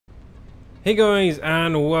Hey guys,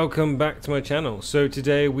 and welcome back to my channel. So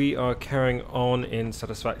today we are carrying on in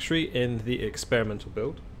Satisfactory in the experimental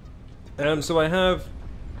build. So I have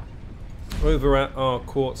over at our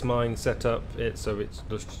quartz mine set up so it's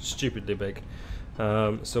just stupidly big.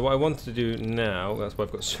 So what I wanted to do now, that's why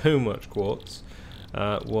I've got so much quartz,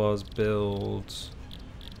 was build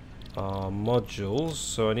our modules.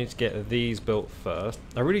 So I need to get these built first.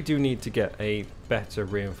 I really do need to get a better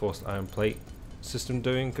reinforced iron plate system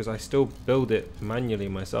doing, because I still build it manually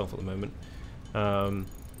myself at the moment,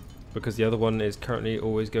 because the other one is currently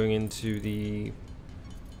always going into the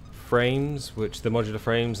frames, which the modular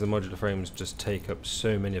frames just take up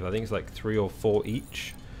so many of, I think it's like 3 or 4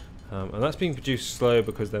 each, and that's being produced slow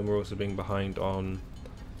because then we're also being behind on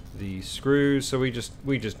the screws. So we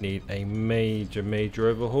just need a major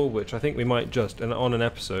overhaul, which I think we might just, and on an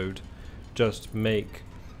episode, just make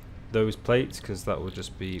those plates, because that would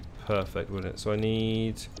just be perfect, wouldn't it? So I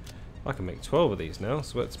can make 12 of these now,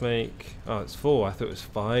 so let's make, oh, it's 4, I thought it was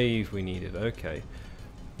 5 we needed. Okay,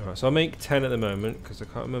 alright, so I'll make 10 at the moment because I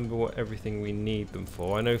can't remember what everything we need them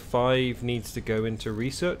for. I know 5 needs to go into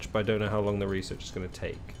research, but I don't know how long the research is going to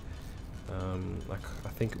take. I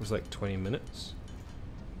think it was like 20 minutes.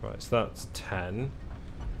 Right, so that's 10.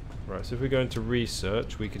 Right, so if we go into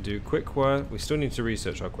research, we can do quick wire. We still need to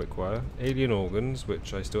research our quick wire. Alien organs,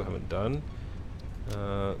 which I still haven't done.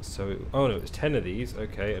 Oh no, it's 10 of these.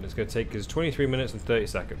 Okay, and it's going to take us 23 minutes and 30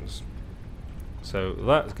 seconds. So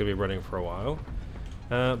that's going to be running for a while.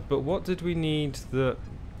 But what did we need that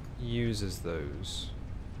uses those?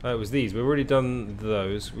 Oh, it was these. We've already done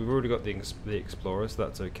those. We've already got the Explorer, so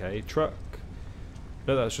that's okay. Truck.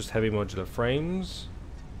 No, that's just heavy modular frames.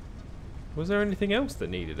 Was there anything else that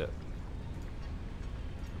needed it?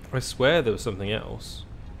 I swear there was something else.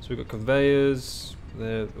 So we've got conveyors,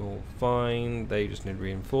 they're all fine, they just need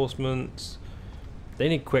reinforcements. They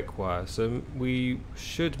need quick wire, so we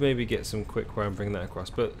should maybe get some quick wire and bring that across.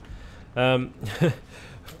 But one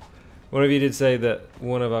of you did say that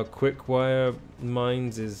one of our quick wire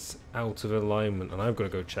mines is out of alignment, and I've got to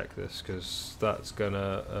go check this because that's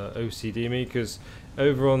gonna OCD me, because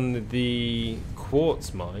over on the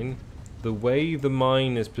quartz mine, the way the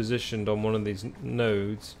mine is positioned on one of these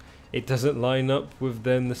nodes, it doesn't line up with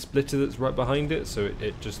then the splitter that's right behind it, so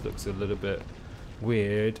it just looks a little bit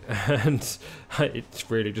weird, and it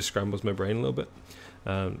really just scrambles my brain a little bit.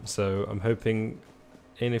 So I'm hoping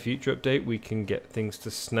in a future update we can get things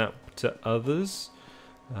to snap to others,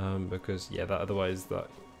 because yeah, otherwise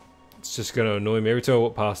it's just going to annoy me. Every time I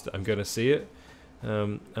walk past it, I'm going to see it,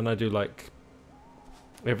 and I do like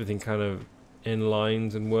everything kind of in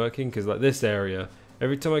lines and working, because like this area,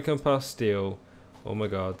 every time I come past steel, oh my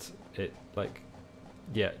god, it like,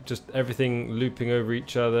 yeah, just everything looping over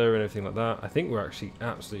each other and everything like that. I think we're actually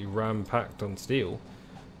absolutely ram-packed on steel,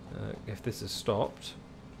 if this is stopped,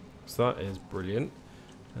 so that is brilliant.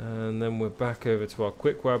 And then we're back over to our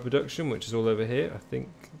quick wire production, which is all over here. I think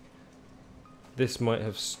this might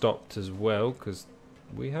have stopped as well, because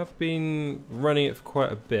we have been running it for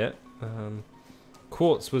quite a bit.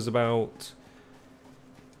 Quartz was about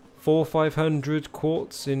 400 or 500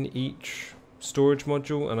 quartz in each storage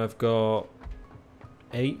module, and I've got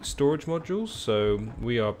 8 storage modules, so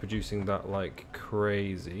we are producing that like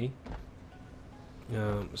crazy.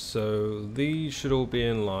 So these should all be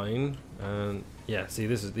in line, and yeah, see,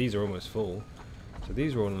 these are almost full, so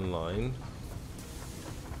these are all in line.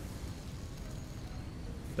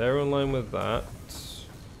 They're in line with that.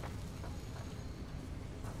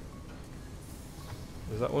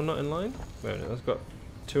 Is that one not in line? Wait a minute, that's got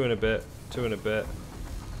 2 and a bit, 2 and a bit.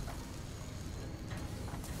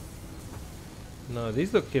 No,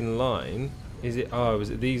 these look in line. Is it? Oh, is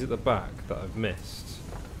it these at the back that I've missed?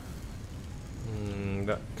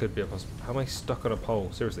 That could be a possibility. How am I stuck on a pole?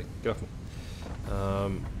 Seriously, get off me.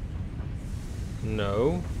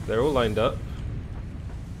 No, they're all lined up.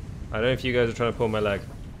 I don't know if you guys are trying to pull my leg.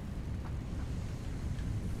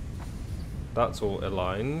 That's all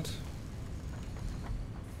aligned.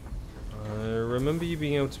 I remember you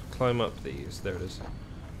being able to climb up these. There it is.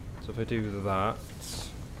 So if I do that,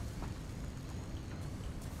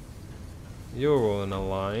 you're all in a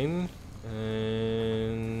line,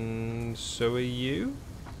 and so are you.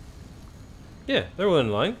 Yeah, they're all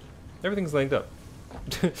in line. Everything's lined up.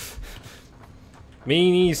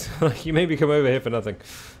 Meanies, you maybe come over here for nothing.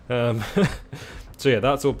 So yeah,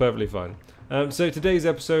 that's all perfectly fine. So today's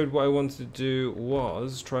episode, what I wanted to do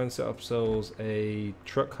was try and set up ourselves a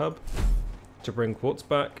truck hub to bring quartz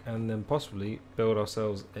back, and then possibly build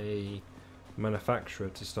ourselves a manufacturer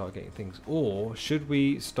to start getting things. Or should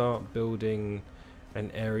we start building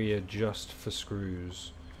an area just for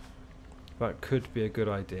screws? That could be a good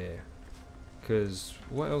idea. because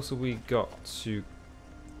what else have we got to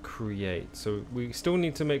create? So we still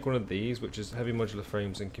need to make one of these, which is heavy modular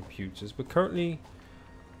frames and computers. But currently,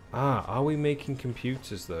 are we making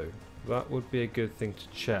computers though? That would be a good thing to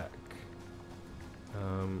check.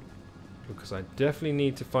 Because I definitely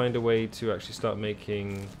need to find a way to actually start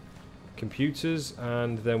making computers,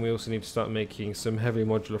 and then we also need to start making some heavy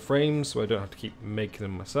modular frames so I don't have to keep making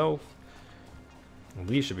them myself. And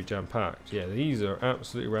these should be jam-packed. Yeah, these are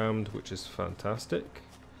absolutely rammed, which is fantastic.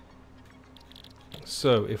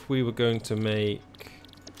 So if we were going to make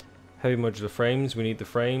heavy modular frames, we need the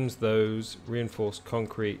frames, those, reinforced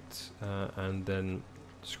concrete, and then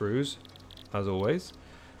screws, as always.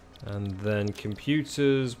 And then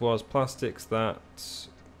computers was plastics, that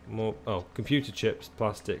more, computer chips,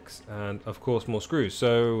 plastics, and of course more screws.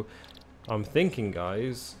 So I'm thinking,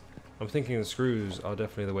 guys, the screws are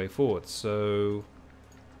definitely the way forward. So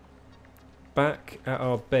back at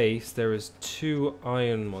our base there is 2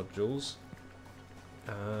 iron modules,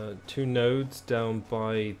 2 nodes down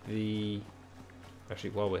by the,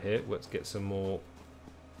 actually while we're here, let's get some more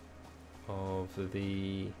of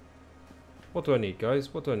the, what do I need,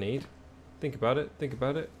 guys? What do I need? Think about it.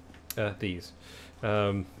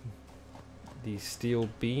 These steel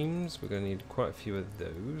beams. We're going to need quite a few of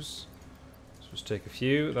those. So let's take a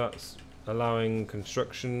few. That's allowing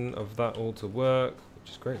construction of that all to work,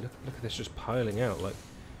 which is great. Look at this just piling out. Like,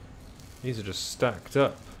 these are just stacked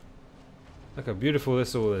up. Look how beautiful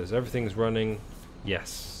this all is. Everything's running.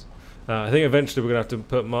 Yes. I think eventually we're going to have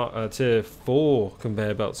to put tier 4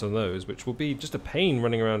 conveyor belts on those, which will be just a pain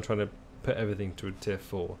running around trying to put everything to a tier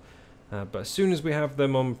 4. But as soon as we have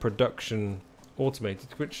them on production automated,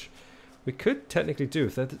 which we could technically do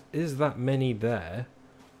if there is that many there,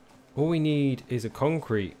 all we need is a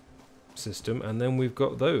concrete system and then we've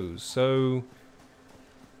got those. So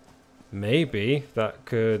maybe that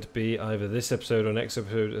could be either this episode or next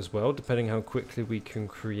episode as well, depending how quickly we can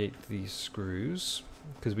create these screws.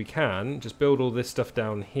 Because we can just build all this stuff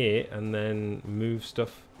down here and then move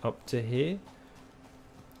stuff up to here.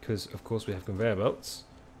 Because of course we have conveyor belts.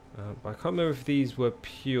 But I can't remember if these were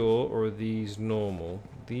pure or are these normal.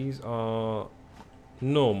 These are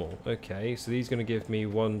normal. Okay, so these are going to give me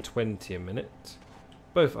 120 a minute.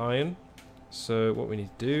 Both iron. So what we need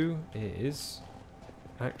to do is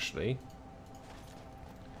actually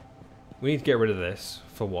we need to get rid of this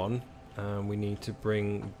for one. We need to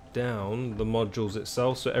bring down the modules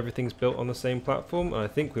itself so everything's built on the same platform. And I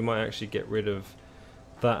think we might actually get rid of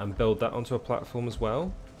that and build that onto a platform as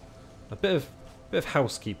well. A bit of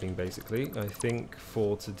housekeeping basically, I think,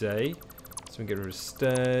 for today. So we get rid of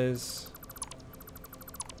stairs.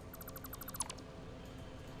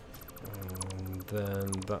 And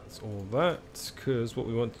then that's all that, because what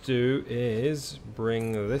we want to do is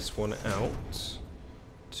bring this one out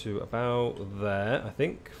to about there, I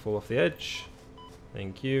think. Fall off the edge.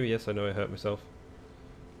 Thank you. Yes, I know I hurt myself.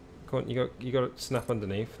 Come on, you got to snap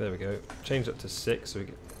underneath. There we go. Change that to 6 so we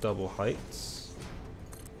get double heights.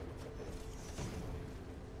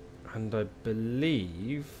 And I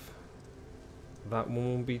believe that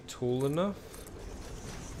one will be tall enough.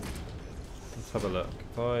 Let's have a look.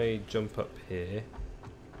 If I jump up here,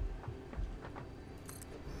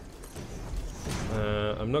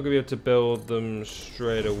 I'm not going to be able to build them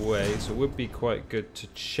straight away, so it would be quite good to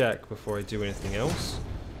check before I do anything else,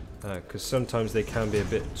 because sometimes they can be a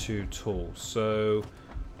bit too tall. So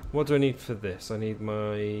what do I need for this? I need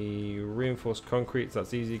my reinforced concrete.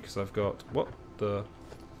 That's easy because I've got, what the...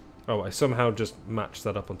 Oh, I somehow just matched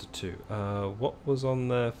that up onto 2. What was on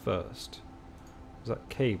there first? Was that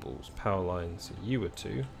cables, power lines? You were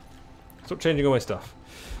 2. Stop changing all my stuff.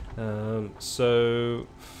 So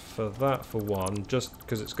for that, for one, just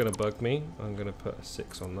because it's going to bug me, I'm going to put a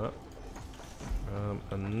 6 on that.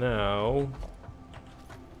 And now,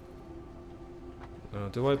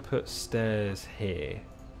 do I put stairs here?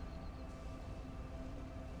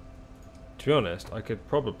 To be honest, I could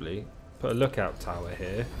probably put a lookout tower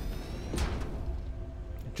here,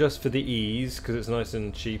 just for the ease, because it's nice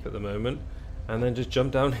and cheap at the moment, and then just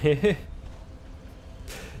jump down here.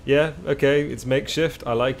 Yeah, okay, it's makeshift.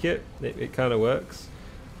 I like it. It kind of works.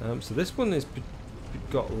 So this one has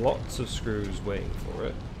got lots of screws waiting for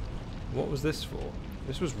it. What was this for?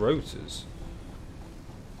 This was rotors.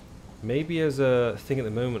 Maybe as a thing at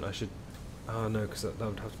the moment I should... Oh no, because that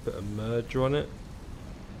would have to put a merger on it.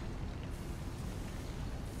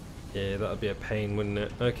 Yeah, that would be a pain, wouldn't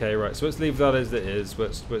it? Okay, right, so let's leave that as it is.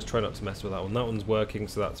 Let's try not to mess with that one. That one's working,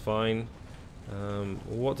 so that's fine.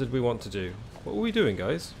 What did we want to do? What were we doing,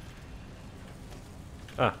 guys?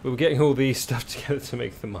 Ah, we were getting all these stuff together to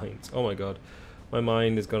make the mines. Oh my god. My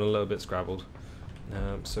mind has gone a little bit scrabbled.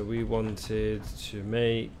 So we wanted to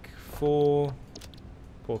make 4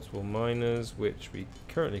 portable miners, which we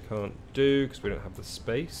currently can't do because we don't have the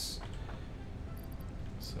space.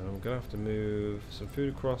 So I'm going to have to move some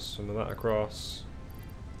food across, some of that across.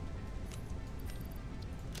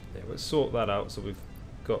 Yeah, let's sort that out so we've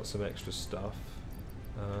got some extra stuff.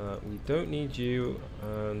 We don't need you,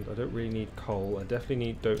 and I don't really need coal. I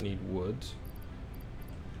definitely don't need wood.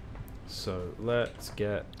 So let's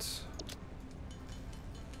get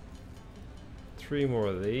 3 more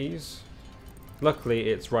of these. Luckily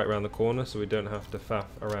it's right around the corner, so we don't have to faff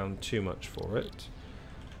around too much for it.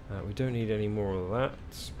 We don't need any more of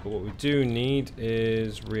that, but what we do need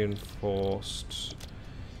is reinforced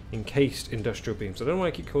encased industrial beams. I don't know why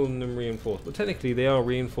I keep calling them reinforced, but technically they are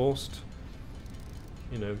reinforced.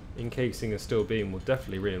 You know, encasing a steel beam would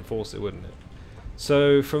definitely reinforce it, wouldn't it?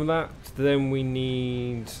 So from that, then we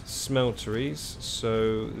need smelteries.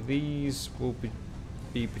 So these will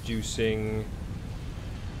be producing...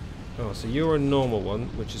 Oh, so you're a normal one,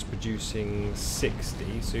 which is producing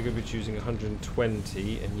 60. So you're going to be choosing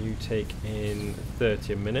 120, and you take in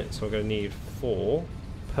 30 a minute. So I'm going to need 4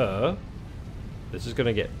 per. This is going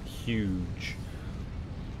to get huge.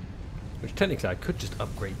 Which technically I could just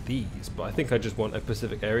upgrade these, but I think I just want a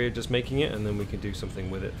specific area just making it, and then we can do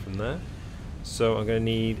something with it from there. So I'm going to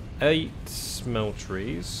need 8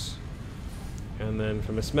 smelteries, and then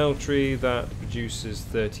from a smeltery that produces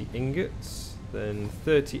 30 ingots, then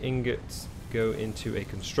 30 ingots go into a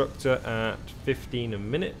constructor at 15 a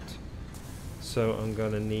minute. So I'm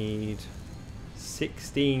going to need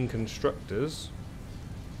 16 constructors.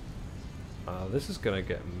 This is going to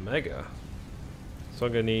get mega. So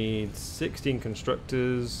I'm going to need 16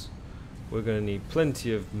 constructors. We're going to need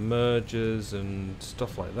plenty of mergers and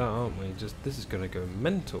stuff like that, aren't we? This is going to go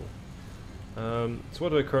mental. So what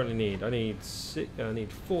do I currently need? I need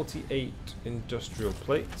 48 industrial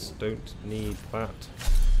plates. Don't need that.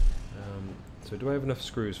 So do I have enough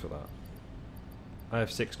screws for that? I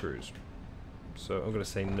have 6 screws. So I'm going to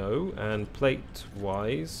say no. And plate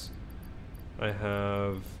wise, I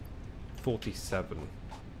have 47.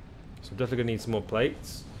 So I'm definitely going to need some more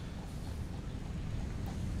plates.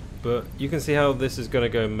 But you can see how this is going to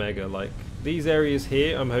go mega. Like these areas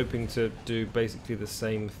here, I'm hoping to do basically the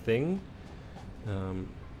same thing.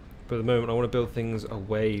 But at the moment I want to build things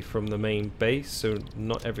away from the main base, so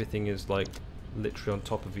not everything is like literally on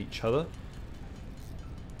top of each other.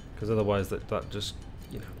 Because otherwise that just,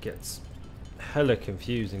 you know, gets hella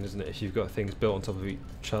confusing, doesn't it? If you've got things built on top of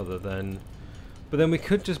each other, then... But then we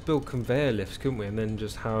could just build conveyor lifts, couldn't we? And then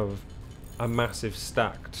just have a massive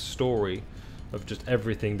stacked story of just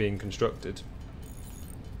everything being constructed.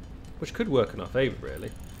 Which could work in our favour,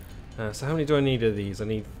 really. So how many do I need of these? I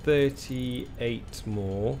need 38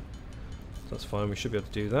 more. That's fine, we should be able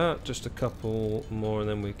to do that. Just a couple more and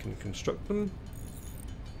then we can construct them.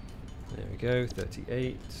 There we go,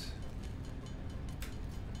 38.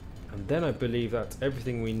 And then I believe that's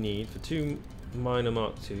everything we need for 2 minor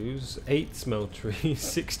Mark IIs, 8 smelteries,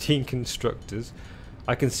 16 constructors.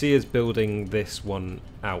 I can see us building this one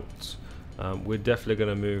out. We're definitely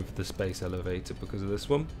going to move the space elevator because of this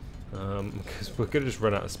one. Because we're going to just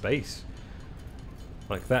run out of space.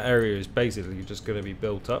 Like that area is basically just going to be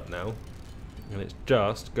built up now. And it's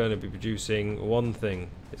just going to be producing one thing.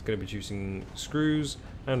 It's going to be producing screws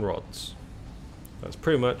and rods. That's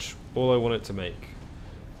pretty much all I want it to make.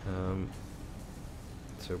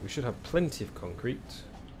 So we should have plenty of concrete.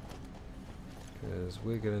 Because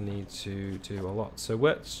we're going to need to do a lot. So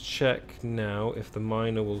let's check now if the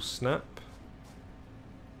miner will snap.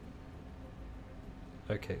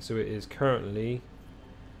 Okay, so it is currently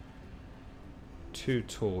too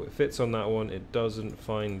tall. It fits on that one, it doesn't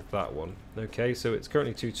find that one. Okay, so it's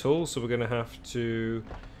currently too tall, so we're going to have to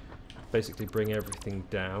basically bring everything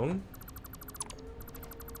down,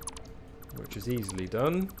 which is easily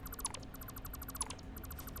done.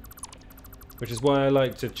 Which is why I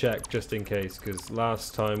like to check just in case, because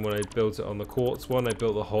last time when I built it on the quartz one, I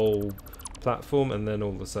built the whole platform, and then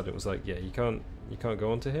all of a sudden it was like, yeah, you can't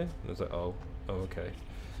go onto here. And I was like, oh, okay.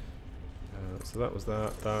 So that was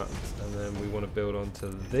that, and then we want to build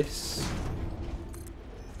onto this.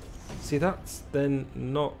 See, that's then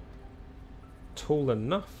not tall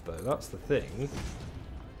enough, though. That's the thing.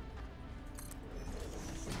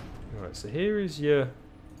 All right, so here is your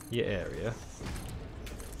area.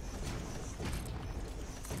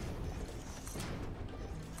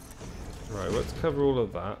 Right, let's cover all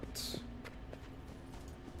of that.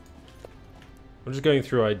 I'm just going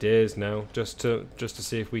through ideas now, just to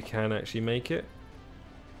see if we can actually make it.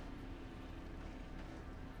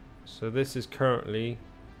 So this is currently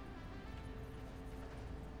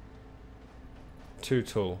too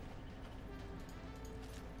tall?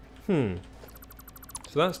 So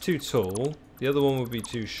that's too tall. The other one would be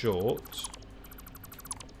too short.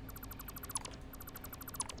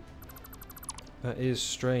 That is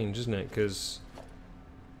strange, isn't it? Because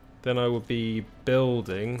then I would be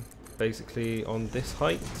building basically on this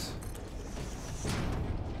height.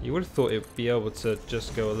 You would have thought it would be able to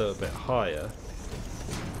just go a little bit higher.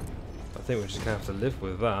 I think we're just going to have to live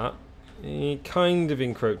with that. It kind of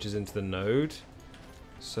encroaches into the node.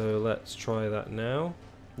 So let's try that now.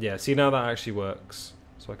 Yeah, see, now that actually works.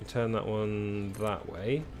 So I can turn that one that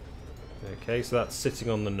way. Okay, so that's sitting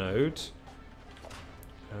on the node.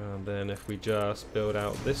 And then if we just build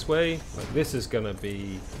out this way, like this is going to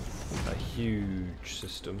be a huge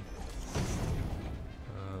system.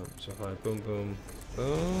 So if I boom, boom,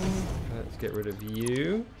 boom, let's get rid of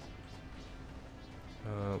you.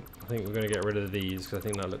 I think we're going to get rid of these because I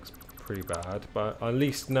think that looks pretty bad. But at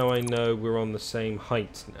least now I know we're on the same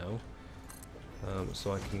height now.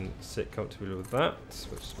 So I can sit comfortably with that.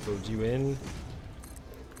 Let's build you in.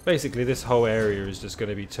 Basically, this whole area is just going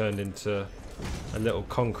to be turned into a little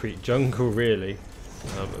concrete jungle, really,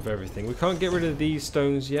 of everything. We can't get rid of these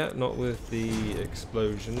stones yet, not with the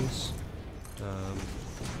explosions.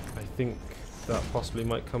 I think that possibly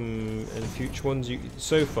might come in future ones.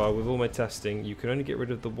 So far, with all my testing, you can only get rid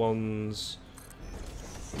of the ones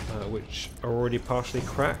which are already partially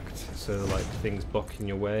cracked, so like things blocking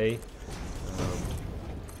your way,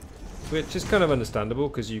 which is kind of understandable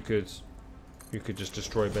because you could just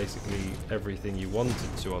destroy basically everything you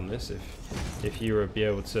wanted to on this if you were be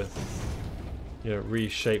able to, you know,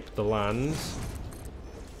 reshape the land.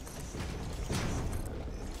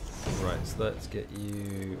 Right, so let's get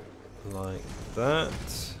you like that.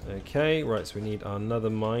 Okay, right, so we need another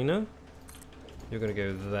miner. You're going to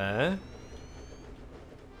go there.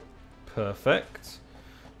 Perfect.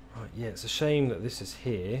 Right, yeah, it's a shame that this is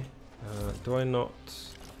here. Do I not...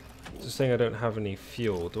 It's just saying I don't have any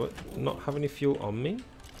fuel. Do I not have any fuel on me?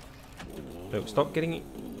 No, stop getting it.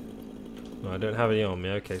 No, I don't have any on me.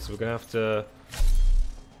 Okay, so we're going to have to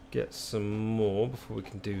get some more before we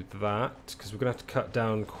can do that. Because we're going to have to cut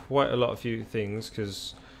down quite a lot of few things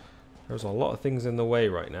because there's a lot of things in the way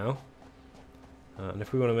right now. And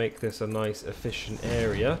if we want to make this a nice, efficient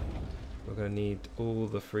area, we're going to need all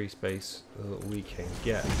the free space that we can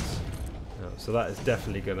get. So that is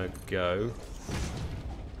definitely going to go.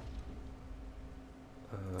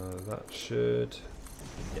 That should...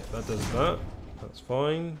 Yeah, that does that. That's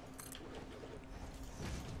fine.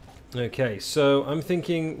 Okay, so I'm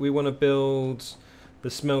thinking we want to build the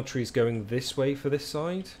smelteries going this way for this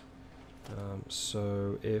side.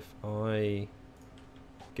 So if I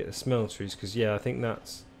get the smelteries, because yeah, I think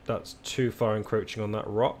that's too far encroaching on that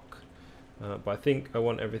rock. But I think I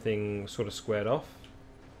want everything sort of squared off.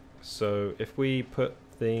 So if we put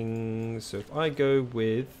things... So if I go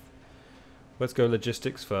with... Let's go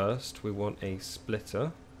logistics first. We want a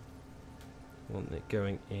splitter. Want it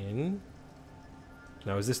going in.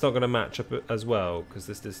 Now, is this not going to match up as well? Because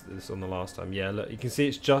this on the last time. Yeah, look, you can see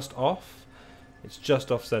it's just off. It's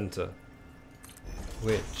just off center,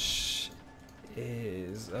 which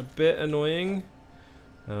is a bit annoying.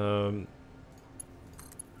 Because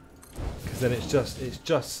then it's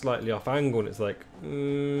just slightly off angle, and it's like,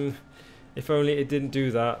 if only it didn't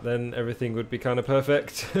do that, then everything would be kind of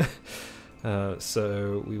perfect.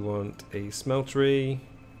 So we want a smeltery.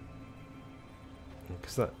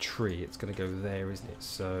 Because that tree, it's going to go there, isn't it?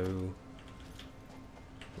 So,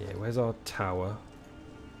 yeah, where's our tower?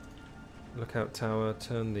 Lookout tower,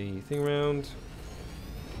 turn the thing around.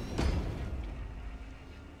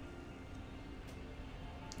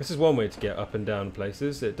 This is one way to get up and down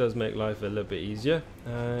places. It does make life a little bit easier.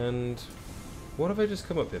 And what have I just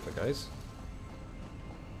come up here for, guys?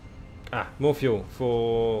 Ah, more fuel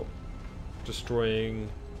for destroying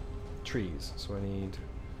trees. So I need...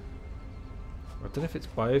 I don't know if it's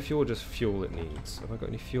biofuel or just fuel it needs. Have I got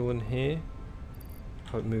any fuel in here?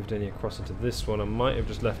 I haven't moved any across into this one. I might have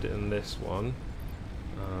just left it in this one.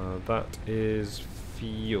 That is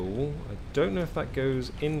fuel. I don't know if that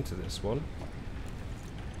goes into this one.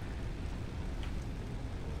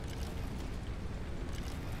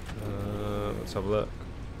 Let's have a look.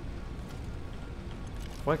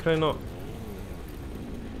 Why can I not?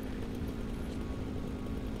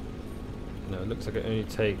 No, it looks like it only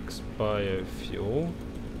takes biofuel,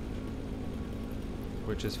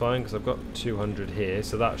 which is fine because I've got 200 here,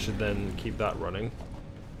 so that should then keep that running.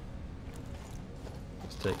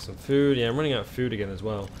 Let's take some food. Yeah, I'm running out of food again as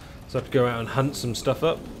well, so I have to go out and hunt some stuff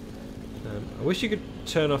up. I wish you could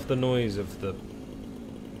turn off the noise of the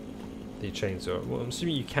chainsaw. Well, I'm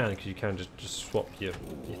assuming you can because you can just swap your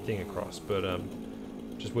thing across, but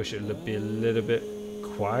Just wish it would be a little bit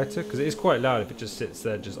quieter, because it is quite loud if it just sits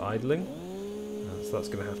there just idling. So that's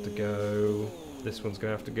going to have to go. This one's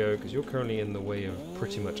going to have to go, because you're currently in the way of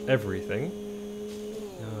pretty much everything.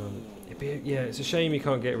 Yeah, it's a shame you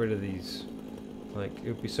can't get rid of these. Like, it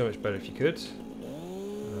would be so much better if you could.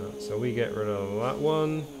 So we get rid of that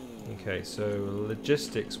one. Okay, so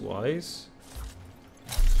logistics-wise,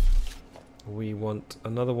 we want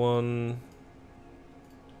another one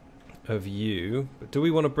of you. But do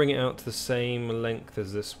we want to bring it out to the same length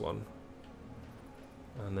as this one?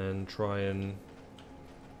 And then try and...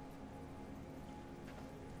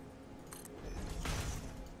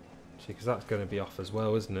 because that's going to be off as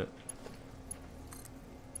well, isn't it?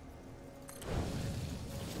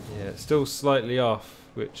 Yeah, it's still slightly off,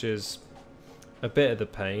 which is a bit of the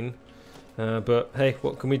pain. But hey,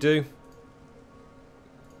 what can we do?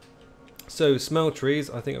 So smelteries,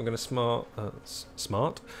 I think I'm going to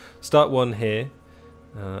start one here.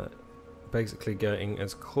 Basically getting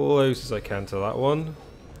as close as I can to that one,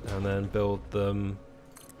 and then build them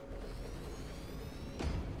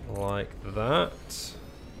like that.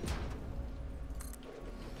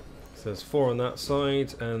 So there's 4 on that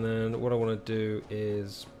side, and then what I want to do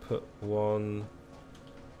is put one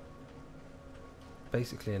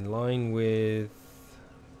basically in line with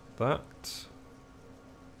that.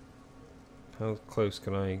 How close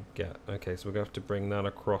can I get? Okay, so we're going to have to bring that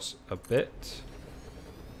across a bit.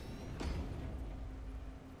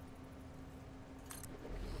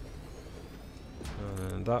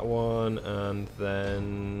 And that one, and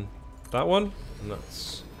then that one, and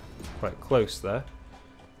that's quite close there.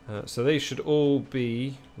 So they should all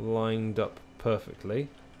be lined up perfectly,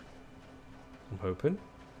 I'm hoping.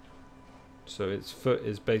 So its foot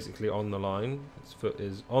is basically on the line. Its foot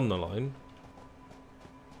is on the line.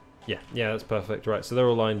 Yeah, that's perfect. Right, so they're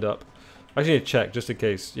all lined up. I actually need to check just in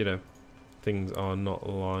case, you know, things are not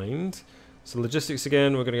lined. So logistics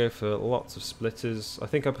again, we're going to go for lots of splitters. I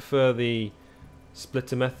think I prefer the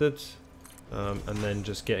splitter method, and then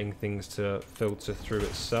just getting things to filter through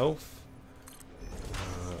itself.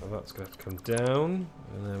 That's going to have to come down,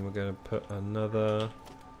 and then we're going to put another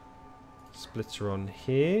splitter on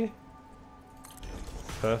here.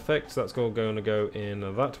 Perfect, so that's all going to go in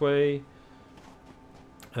that way.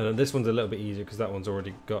 And then this one's a little bit easier because that one's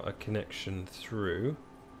already got a connection through.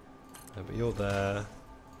 But you're there,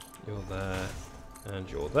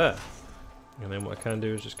 and you're there. And then what I can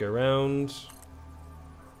do is just go around.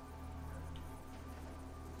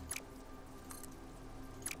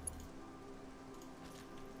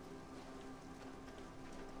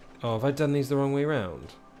 Oh, have I done these the wrong way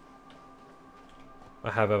around?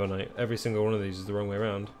 I have, haven't I? Every single one of these is the wrong way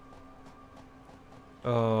around.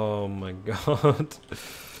 Oh my god.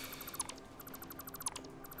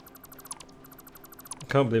 I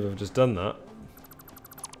can't believe I've just done that.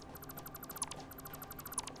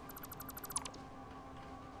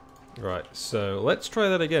 Right, so let's try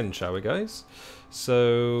that again, shall we, guys?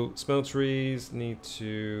 So, smelteries need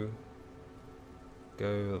to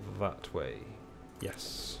go that way.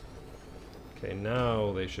 Yes. Okay,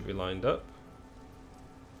 now they should be lined up.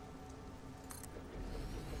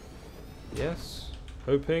 Yes.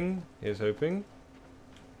 Hoping. Here's hoping.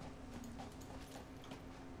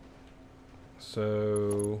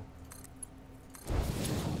 So...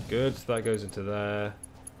 good. So that goes into there.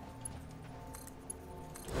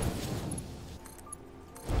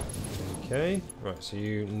 Okay. Right, so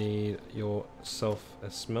you need yourself a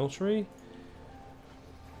smeltery.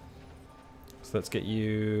 So let's get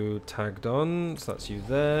you tagged on. So that's you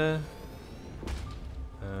there.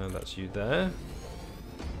 And that's you there.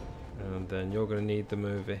 And then you're going to need them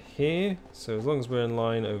over here. So as long as we're in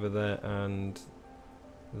line over there and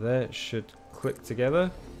there, it should click together.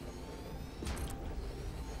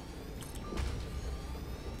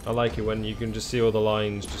 I like it when you can just see all the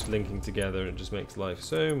lines just linking together. It just makes life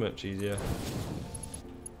so much easier.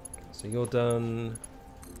 So you're done.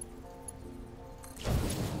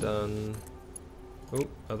 Done. Oh,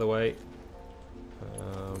 other way.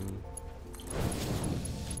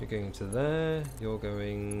 You're going to there. You're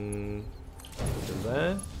going to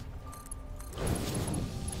there.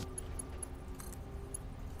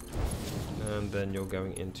 And then you're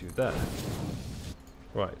going into there.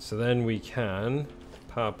 Right, so then we can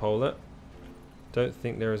power pole it. Don't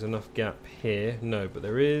think there is enough gap here. No, but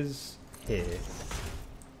there is here.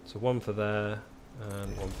 So one for there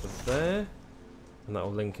and one for there. And that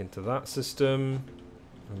will link into that system.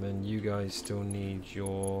 And then you guys still need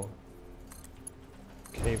your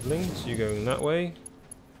cabling. So you're going that way.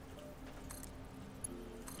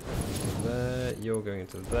 Into there. You're going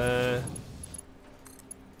into there.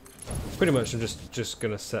 pretty much I'm just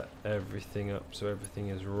gonna set everything up so everything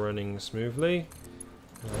is running smoothly.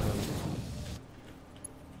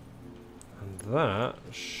 And that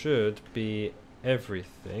should be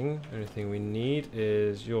everything. Only thing we need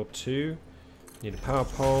is your two. Need a power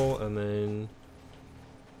pole, and then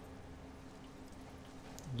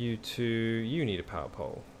you two, you need a power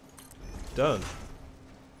pole. Done.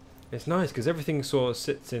 It's nice because everything sort of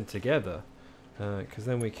sits in together. Because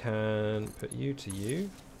then we can put you to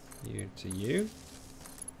you, you to you.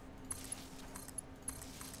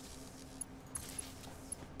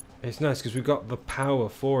 It's nice because we've got the power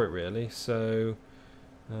for it really. So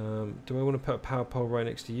do I want to put a power pole right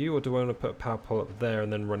next to you, or do I want to put a power pole up there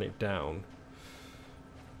and then run it down?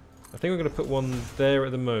 I think I'm going to put one there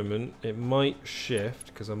at the moment. It might shift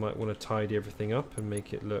because I might want to tidy everything up and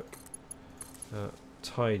make it look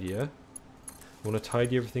tidier. I want to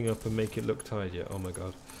tidy everything up and make it look tidier. Oh my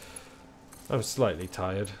god. I'm slightly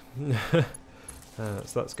tired.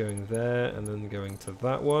 So that's going there and then going to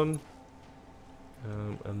that one.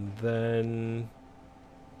 And then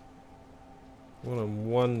what I'm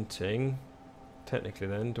wanting, technically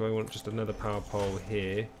then, do I want just another power pole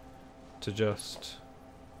here to just...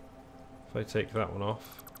 If I take that one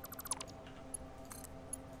off,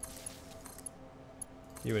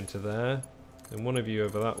 you into there, then one of you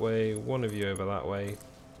over that way, one of you over that way.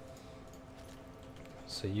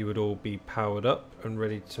 So you would all be powered up and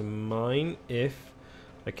ready to mine if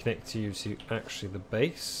I connect you to actually the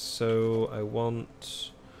base. So I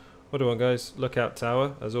want, what do I want guys? Lookout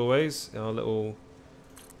tower, as always, our little,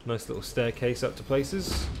 nice little staircase up to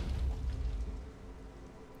places.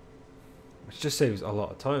 Which just saves a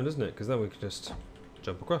lot of time, doesn't it? Because then we can just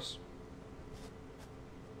jump across.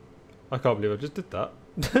 I can't believe I just did that.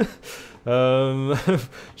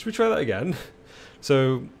 Should we try that again?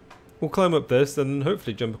 So we'll climb up this and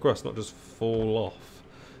hopefully jump across, not just fall off.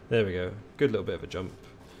 There we go. Good little bit of a jump.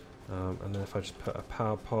 And then if I just put a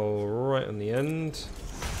power pole right on the end,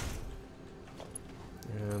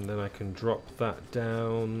 and then I can drop that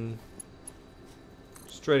down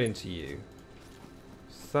straight into you.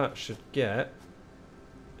 That should get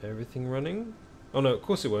everything running. Oh no, of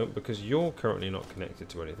course it won't, because you're currently not connected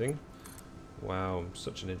to anything. Wow, I'm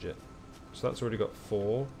such an idiot. So that's already got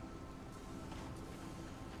 4.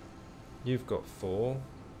 You've got 4.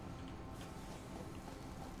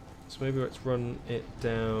 So maybe let's run it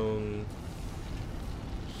down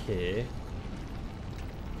here.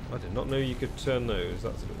 I did not know you could turn those,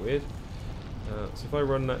 that's a bit weird. So if I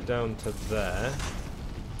run that down to there,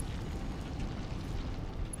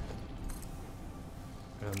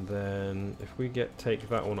 and then if we take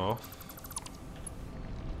that one off,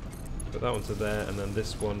 put that one to there, and then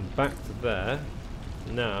this one back to there.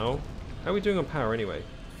 Now, how are we doing on power anyway?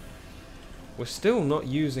 We're still not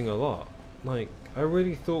using a lot. Like, I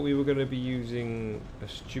really thought we were going to be using a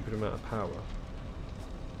stupid amount of power.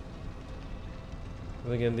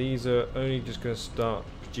 And again, these are only just going to start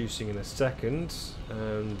producing in a second,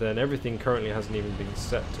 and then everything currently hasn't even been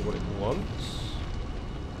set to what it wants.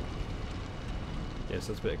 Yes,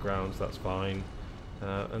 that's a bit of ground, so that's fine.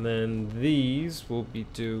 And then these will be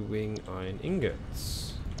doing iron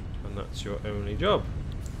ingots, and that's your only job.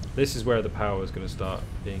 This is where the power is going to start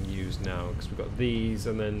being used now, because we've got these,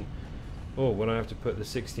 and then when I have to put the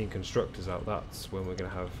 16 constructors out, that's when we're going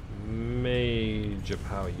to have major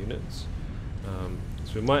power units.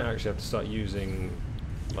 So we might actually have to start using,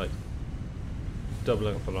 like,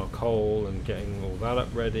 doubling up on our coal and getting all that up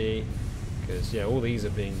ready, because yeah, all these are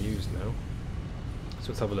being used now. So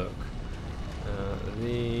let's have a look.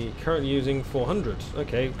 Currently using 400.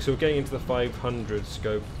 Okay, so we're getting into the 500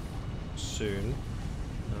 scope soon.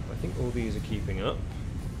 I think all these are keeping up.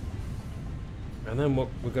 And then what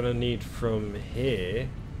we're going to need from here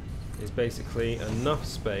is basically enough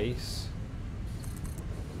space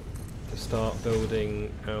to start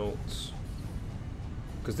building out,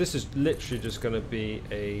 because this is literally just going to be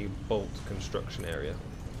a bolt construction area.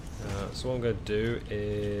 So what I'm going to do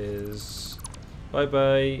is bye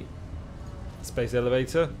bye space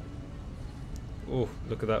elevator. Oh,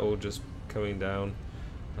 look at that all just coming down.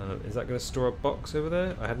 Is that going to store a box over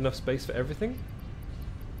there? I had enough space for everything.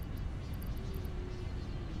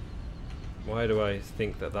 Why do I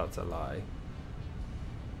think that that's a lie?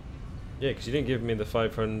 Yeah, because you didn't give me the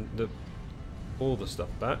 500, all the stuff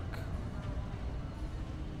back.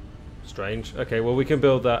 Strange. Okay, well we can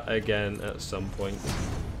build that again at some point.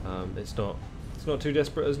 It's not too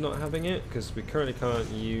desperate as not having it, because we currently can't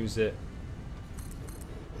use it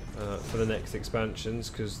for the next expansions,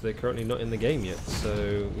 because they're currently not in the game yet,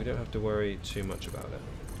 so we don't have to worry too much about it.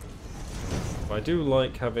 But I do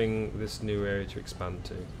like having this new area to expand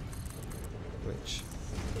to, which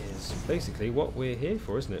is basically what we're here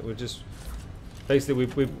for, isn't it? We're just basically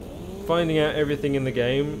we're finding out everything in the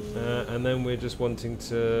game, and then we're just wanting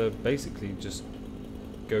to basically just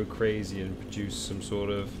go crazy and produce some sort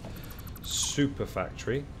of super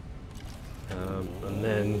factory, and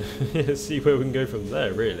then see where we can go from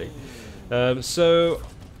there, really. So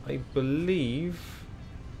I believe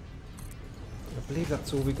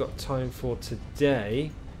that's all we got time for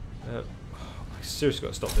today. I seriously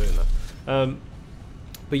got to stop doing that.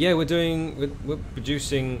 But yeah, we're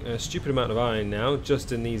producing a stupid amount of iron now,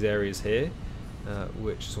 just in these areas here,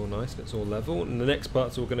 which is all nice and it's all level, and the next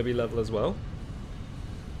part's all going to be level as well.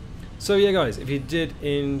 So yeah guys, if you did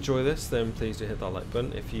enjoy this, then please do hit that like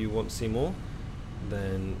button. If you want to see more,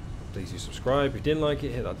 then please do subscribe. If you didn't like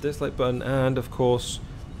it, hit that dislike button, and of course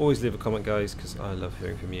always leave a comment guys, because I love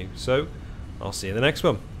hearing from you. So I'll see you in the next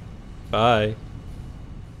one. Bye.